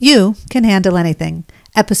You Can Handle Anything,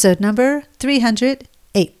 episode number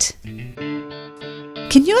 308.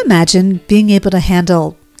 Can you imagine being able to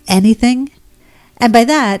handle anything? And by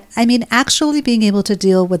that, I mean actually being able to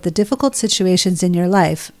deal with the difficult situations in your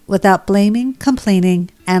life without blaming, complaining,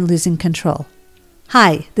 and losing control.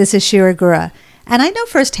 Hi, this is Shira Gura, and I know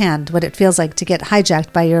firsthand what it feels like to get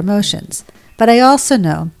hijacked by your emotions. But I also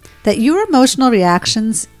know that your emotional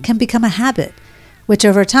reactions can become a habit, which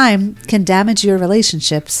over time can damage your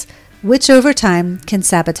relationships, which over time can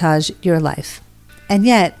sabotage your life. And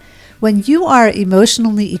yet, when you are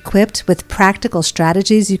emotionally equipped with practical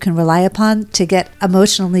strategies you can rely upon to get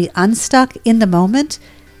emotionally unstuck in the moment,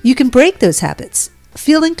 you can break those habits,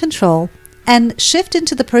 feel in control, and shift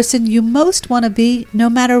into the person you most want to be no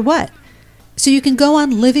matter what. So you can go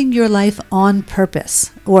on living your life on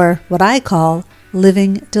purpose, or what I call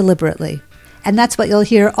living deliberately. And that's what you'll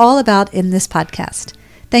hear all about in this podcast.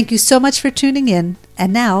 Thank you so much for tuning in.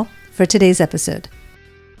 And now for today's episode.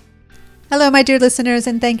 Hello, my dear listeners,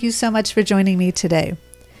 and thank you so much for joining me today.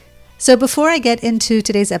 So before I get into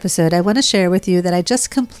today's episode, I want to share with you that I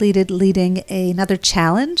just completed leading another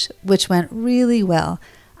challenge, which went really well.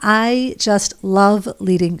 I just love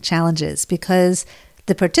leading challenges because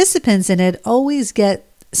the participants in it always get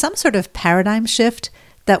some sort of paradigm shift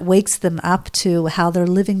that wakes them up to how they're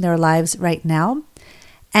living their lives right now.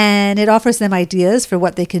 And it offers them ideas for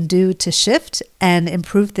what they can do to shift and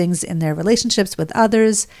improve things in their relationships with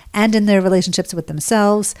others and in their relationships with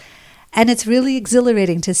themselves. And it's really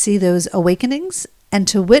exhilarating to see those awakenings and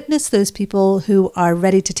to witness those people who are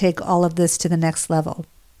ready to take all of this to the next level.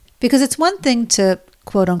 Because it's one thing to,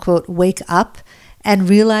 quote unquote, wake up and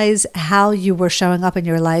realize how you were showing up in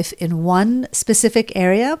your life in one specific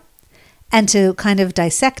area, and to kind of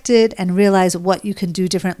dissect it and realize what you can do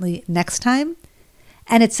differently next time.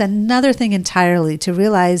 And it's another thing entirely to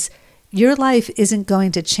realize your life isn't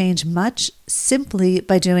going to change much simply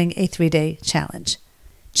by doing a 3-day challenge.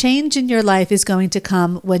 Change in your life is going to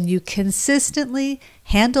come when you consistently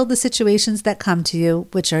handle the situations that come to you,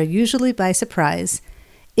 which are usually by surprise,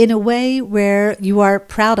 in a way where you are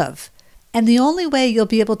proud of. And the only way you'll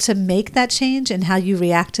be able to make that change in how you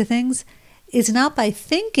react to things is not by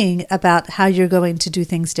thinking about how you're going to do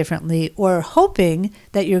things differently or hoping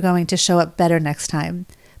that you're going to show up better next time,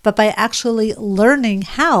 but by actually learning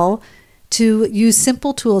how to use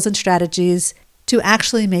simple tools and strategies to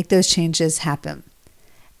actually make those changes happen.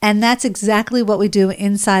 And that's exactly what we do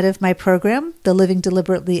inside of my program, the Living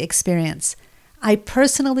Deliberately Experience. I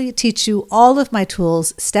personally teach you all of my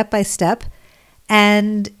tools step by step,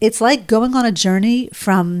 and it's like going on a journey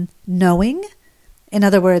from knowing, in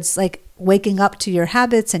other words, like waking up to your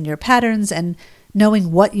habits and your patterns and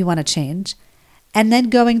knowing what you want to change, and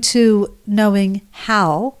then going to knowing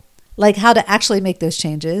how, like how to actually make those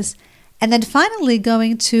changes, and then finally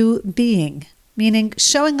going to being, meaning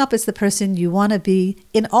showing up as the person you want to be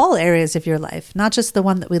in all areas of your life, not just the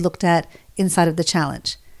one that we looked at inside of the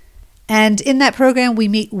challenge. And in that program, we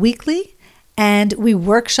meet weekly and we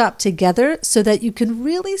workshop together so that you can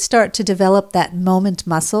really start to develop that moment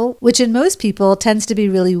muscle, which in most people tends to be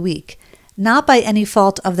really weak. Not by any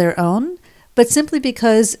fault of their own, but simply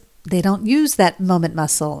because they don't use that moment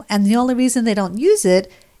muscle. And the only reason they don't use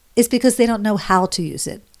it is because they don't know how to use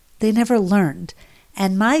it. They never learned.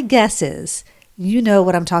 And my guess is, you know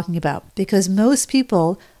what I'm talking about, because most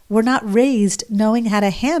people were not raised knowing how to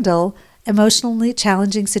handle emotionally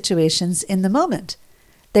challenging situations in the moment.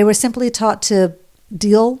 They were simply taught to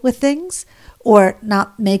deal with things or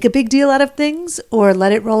not make a big deal out of things or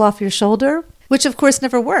let it roll off your shoulder, which of course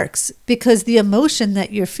never works because the emotion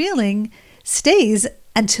that you're feeling stays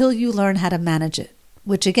until you learn how to manage it,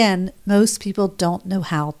 which again, most people don't know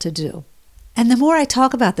how to do. And the more I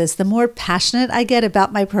talk about this, the more passionate I get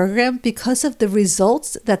about my program because of the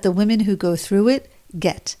results that the women who go through it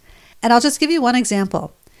get. And I'll just give you one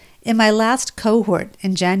example. In my last cohort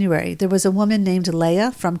in January, there was a woman named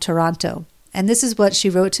Leah from Toronto, and this is what she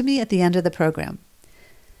wrote to me at the end of the program.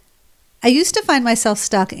 I used to find myself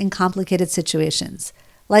stuck in complicated situations,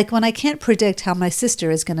 like when I can't predict how my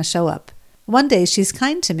sister is going to show up. One day she's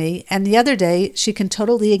kind to me, and the other day she can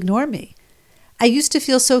totally ignore me. I used to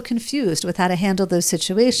feel so confused with how to handle those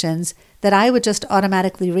situations that I would just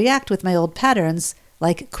automatically react with my old patterns,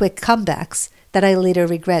 like quick comebacks, that I later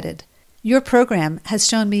regretted. Your program has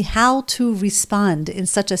shown me how to respond in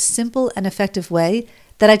such a simple and effective way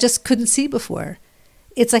that I just couldn't see before.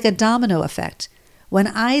 It's like a domino effect. When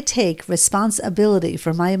I take responsibility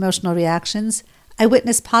for my emotional reactions, I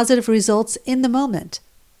witness positive results in the moment.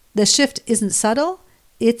 The shift isn't subtle,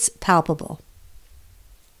 it's palpable.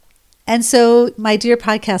 And so, my dear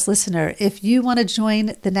podcast listener, if you want to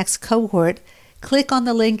join the next cohort, click on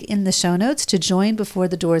the link in the show notes to join before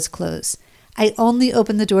the doors close. I only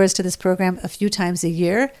open the doors to this program a few times a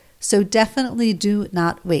year, so definitely do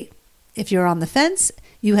not wait. If you're on the fence,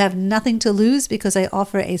 you have nothing to lose because I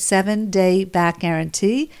offer a 7-day back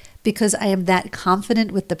guarantee because I am that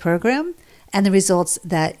confident with the program and the results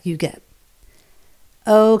that you get.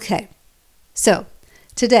 Okay, so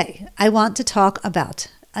today I want to talk about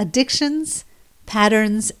addictions,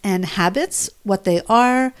 patterns, and habits, what they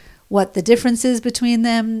are, what the difference is between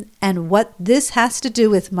them, and what this has to do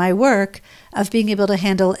with my work of being able to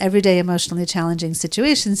handle everyday emotionally challenging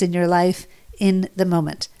situations in your life in the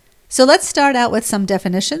moment. So let's start out with some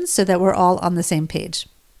definitions so that we're all on the same page.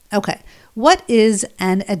 Okay, what is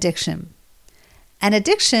an addiction? An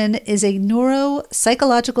addiction is a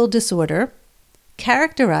neuropsychological disorder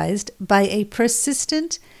characterized by a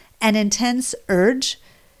persistent and intense urge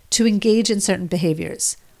to engage in certain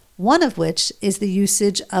behaviors, one of which is the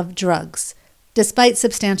usage of drugs, despite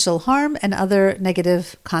substantial harm and other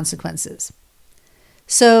negative consequences.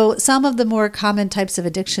 So some of the more common types of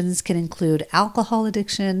addictions can include alcohol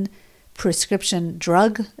addiction, prescription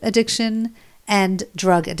drug addiction, and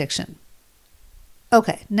drug addiction.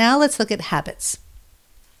 Okay, now let's look at habits.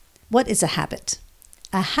 What is a habit?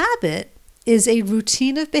 A habit is a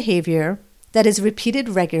routine of behavior that is repeated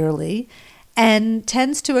regularly and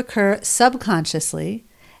tends to occur subconsciously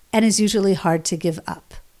and is usually hard to give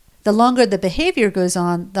up. The longer the behavior goes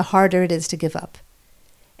on, the harder it is to give up.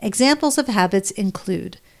 Examples of habits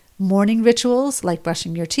include morning rituals like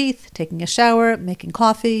brushing your teeth, taking a shower, making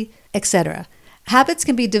coffee, etc. Habits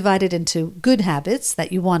can be divided into good habits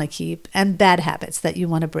that you want to keep and bad habits that you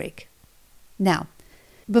want to break. Now,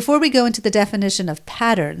 before we go into the definition of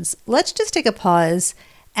patterns, let's just take a pause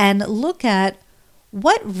and look at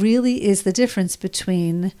what really is the difference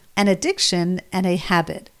between an addiction and a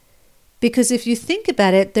habit. Because if you think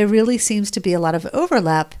about it, there really seems to be a lot of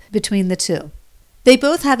overlap between the two. They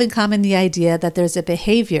both have in common the idea that there's a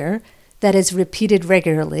behavior that is repeated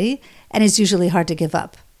regularly and is usually hard to give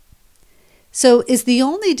up. So is the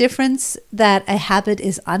only difference that a habit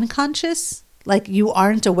is unconscious, like you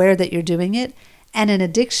aren't aware that you're doing it, and an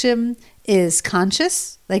addiction is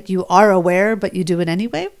conscious, like you are aware but you do it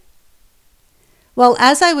anyway? Well,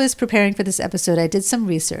 as I was preparing for this episode, I did some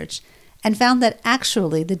research and found that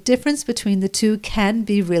actually the difference between the two can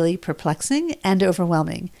be really perplexing and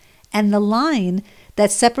overwhelming, and the line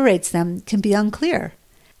that separates them can be unclear,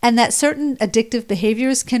 and that certain addictive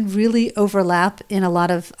behaviors can really overlap in a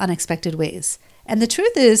lot of unexpected ways. And the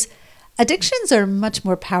truth is, addictions are much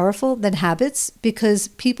more powerful than habits because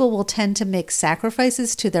people will tend to make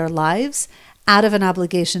sacrifices to their lives out of an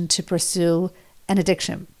obligation to pursue an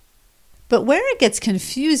addiction. But where it gets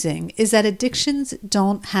confusing is that addictions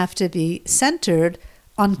don't have to be centered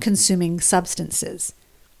on consuming substances.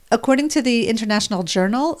 According to the International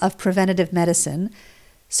Journal of Preventive Medicine,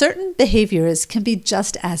 certain behaviors can be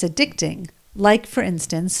just as addicting, like, for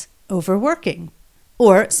instance, overworking,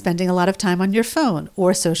 or spending a lot of time on your phone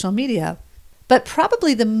or social media. But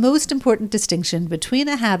probably the most important distinction between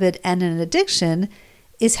a habit and an addiction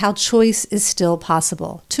is how choice is still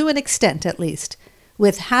possible, to an extent at least,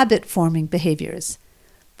 with habit-forming behaviors.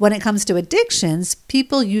 When it comes to addictions,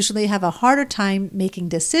 people usually have a harder time making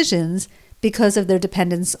decisions because of their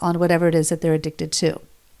dependence on whatever it is that they're addicted to.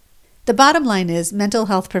 The bottom line is mental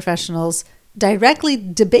health professionals directly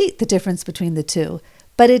debate the difference between the two,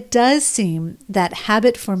 but it does seem that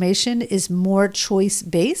habit formation is more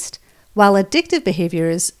choice-based, while addictive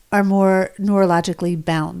behaviors are more neurologically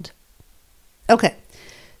bound. Okay,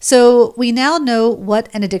 so we now know what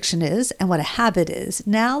an addiction is and what a habit is.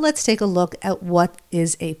 Now let's take a look at what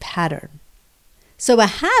is a pattern. So a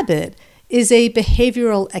habit is a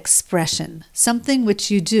behavioral expression, something which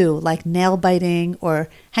you do, like nail biting or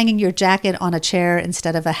hanging your jacket on a chair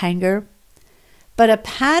instead of a hanger. But a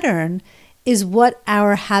pattern is what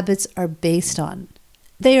our habits are based on.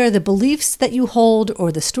 They are the beliefs that you hold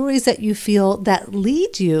or the stories that you feel that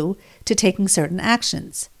lead you to taking certain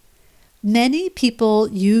actions. Many people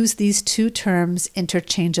use these two terms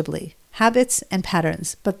interchangeably, habits and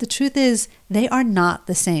patterns, but the truth is they are not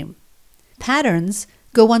the same. Patterns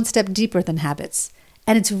go one step deeper than habits,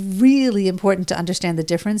 and it's really important to understand the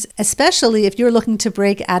difference, especially if you're looking to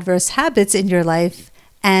break adverse habits in your life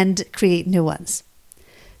and create new ones.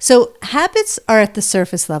 So habits are at the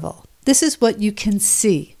surface level. This is what you can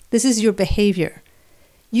see. This is your behavior.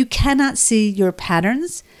 You cannot see your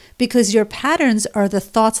patterns because your patterns are the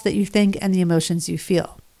thoughts that you think and the emotions you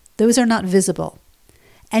feel. Those are not visible.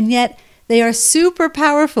 And yet they are super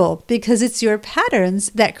powerful because it's your patterns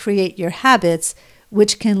that create your habits,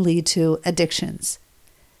 which can lead to addictions.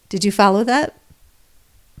 Did you follow that?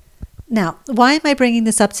 Now, why am I bringing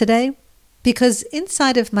this up today? Because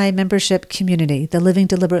inside of my membership community, the Living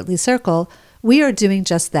Deliberately Circle, we are doing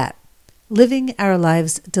just that, living our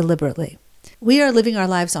lives deliberately. We are living our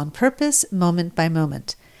lives on purpose, moment by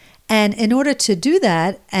moment. And in order to do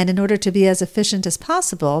that, and in order to be as efficient as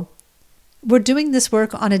possible, we're doing this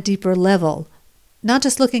work on a deeper level, not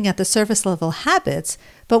just looking at the surface level habits,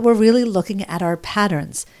 but we're really looking at our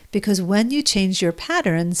patterns. Because when you change your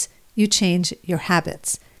patterns, you change your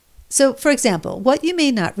habits. So, for example, what you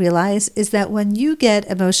may not realize is that when you get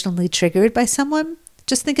emotionally triggered by someone,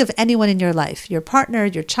 just think of anyone in your life, your partner,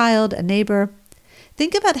 your child, a neighbor.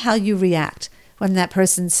 Think about how you react when that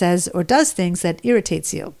person says or does things that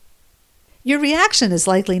irritates you. Your reaction is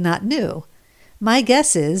likely not new. My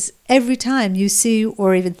guess is every time you see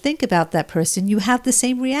or even think about that person, you have the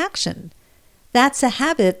same reaction. That's a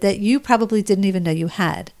habit that you probably didn't even know you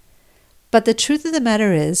had. But the truth of the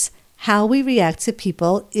matter is, how we react to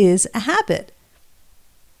people is a habit.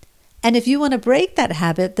 And if you want to break that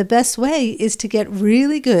habit, the best way is to get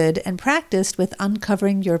really good and practiced with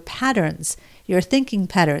uncovering your patterns, your thinking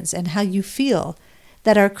patterns, and how you feel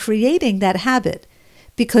that are creating that habit.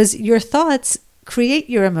 Because your thoughts create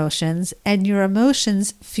your emotions, and your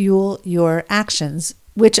emotions fuel your actions,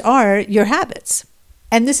 which are your habits.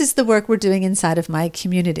 And this is the work we're doing inside of my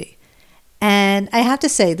community. And I have to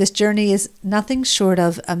say, this journey is nothing short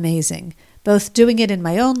of amazing, both doing it in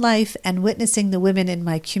my own life and witnessing the women in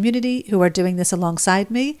my community who are doing this alongside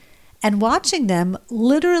me and watching them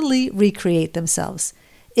literally recreate themselves.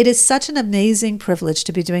 It is such an amazing privilege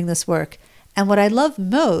to be doing this work. And what I love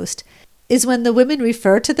most is when the women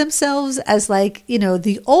refer to themselves as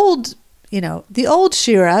the old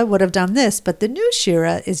Shira would have done this, but the new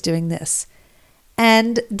Shira is doing this.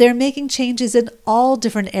 And they're making changes in all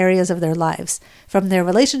different areas of their lives, from their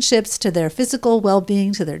relationships to their physical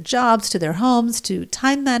well-being, to their jobs, to their homes, to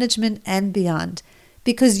time management and beyond.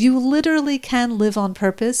 Because you literally can live on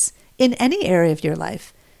purpose in any area of your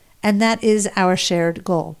life. And that is our shared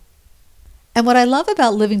goal. And what I love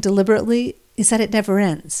about living deliberately is that it never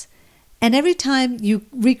ends. And every time you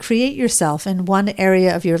recreate yourself in one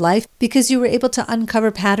area of your life, because you were able to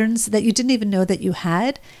uncover patterns that you didn't even know that you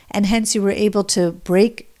had, and hence you were able to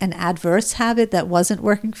break an adverse habit that wasn't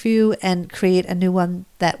working for you and create a new one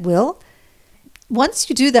that will. Once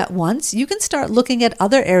you do that once, you can start looking at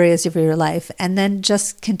other areas of your life and then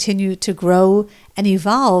just continue to grow and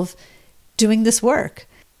evolve doing this work.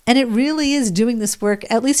 And it really is doing this work,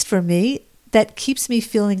 at least for me, that keeps me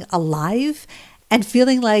feeling alive and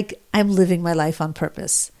feeling like I'm living my life on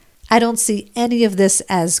purpose. I don't see any of this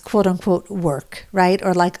as quote unquote work, right?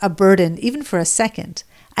 Or like a burden, even for a second.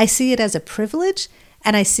 I see it as a privilege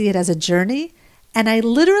and I see it as a journey. And I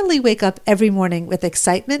literally wake up every morning with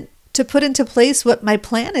excitement to put into place what my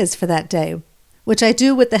plan is for that day, which I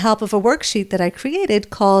do with the help of a worksheet that I created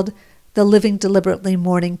called the Living Deliberately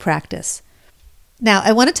Morning Practice. Now,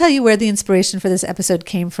 I want to tell you where the inspiration for this episode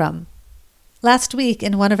came from. Last week,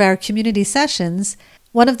 in one of our community sessions,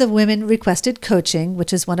 one of the women requested coaching,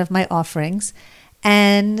 which is one of my offerings,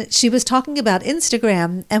 and she was talking about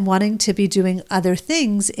Instagram and wanting to be doing other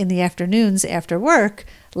things in the afternoons after work,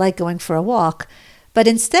 like going for a walk. But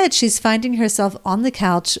instead, she's finding herself on the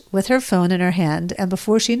couch with her phone in her hand, and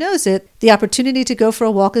before she knows it, the opportunity to go for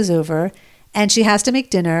a walk is over, and she has to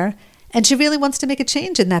make dinner, and she really wants to make a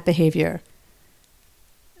change in that behavior.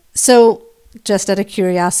 So, just out of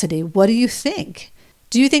curiosity, what do you think?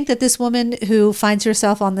 Do you think that this woman who finds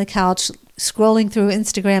herself on the couch scrolling through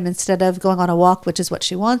Instagram instead of going on a walk, which is what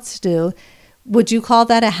she wants to do, would you call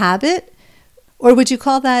that a habit? Or would you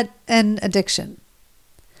call that an addiction?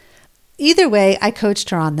 Either way, I coached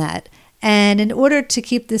her on that. And in order to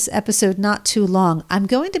keep this episode not too long, I'm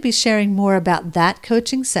going to be sharing more about that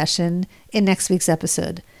coaching session in next week's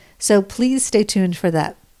episode. So please stay tuned for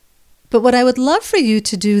that. But what I would love for you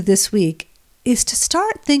to do this week is to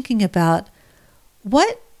start thinking about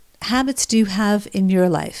what habits do you have in your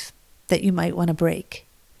life that you might want to break?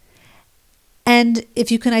 And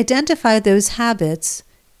if you can identify those habits,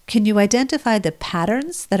 can you identify the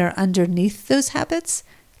patterns that are underneath those habits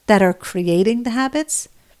that are creating the habits?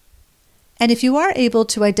 And if you are able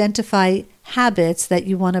to identify habits that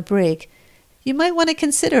you want to break, you might want to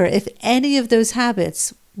consider if any of those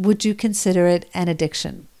habits, would you consider it an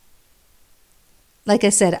addiction? Like I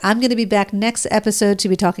said, I'm going to be back next episode to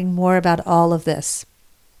be talking more about all of this.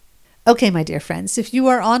 Okay, my dear friends, if you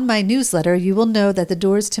are on my newsletter, you will know that the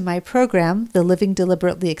doors to my program, the Living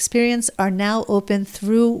Deliberately Experience, are now open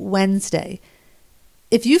through Wednesday.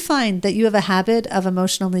 If you find that you have a habit of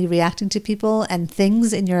emotionally reacting to people and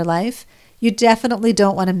things in your life, you definitely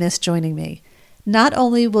don't want to miss joining me. Not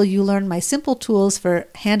only will you learn my simple tools for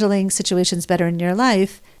handling situations better in your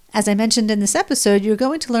life, as I mentioned in this episode, you're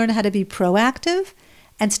going to learn how to be proactive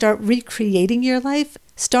and start recreating your life,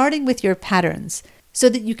 starting with your patterns, so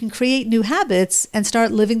that you can create new habits and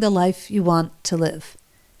start living the life you want to live.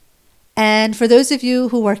 And for those of you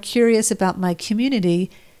who are curious about my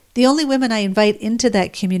community, the only women I invite into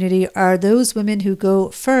that community are those women who go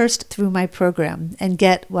first through my program and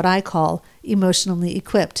get what I call emotionally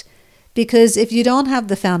equipped. Because if you don't have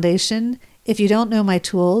the foundation, if you don't know my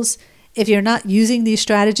tools, if you're not using these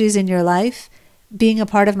strategies in your life, being a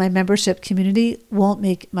part of my membership community won't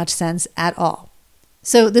make much sense at all.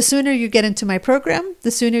 So the sooner you get into my program,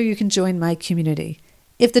 the sooner you can join my community.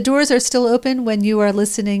 If the doors are still open when you are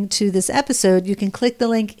listening to this episode, you can click the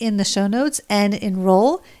link in the show notes and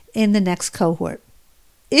enroll in the next cohort.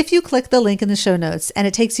 If you click the link in the show notes and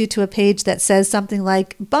it takes you to a page that says something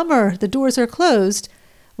like, "Bummer, the doors are closed,"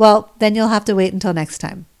 well, then you'll have to wait until next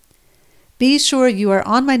time. Be sure you are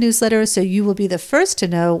on my newsletter so you will be the first to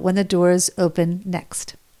know when the doors open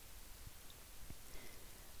next.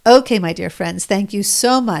 Okay, my dear friends, thank you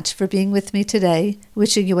so much for being with me today.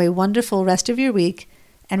 Wishing you a wonderful rest of your week.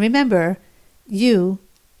 And remember, you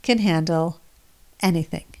can handle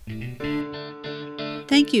anything.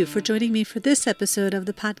 Thank you for joining me for this episode of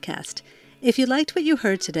the podcast. If you liked what you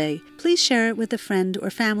heard today, please share it with a friend or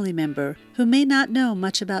family member who may not know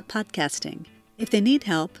much about podcasting. If they need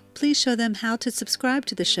help, please show them how to subscribe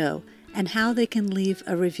to the show and how they can leave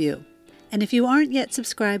a review. And if you aren't yet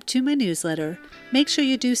subscribed to my newsletter, make sure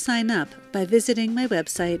you do sign up by visiting my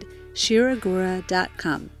website,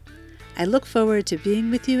 shiragura.com. I look forward to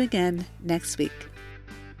being with you again next week.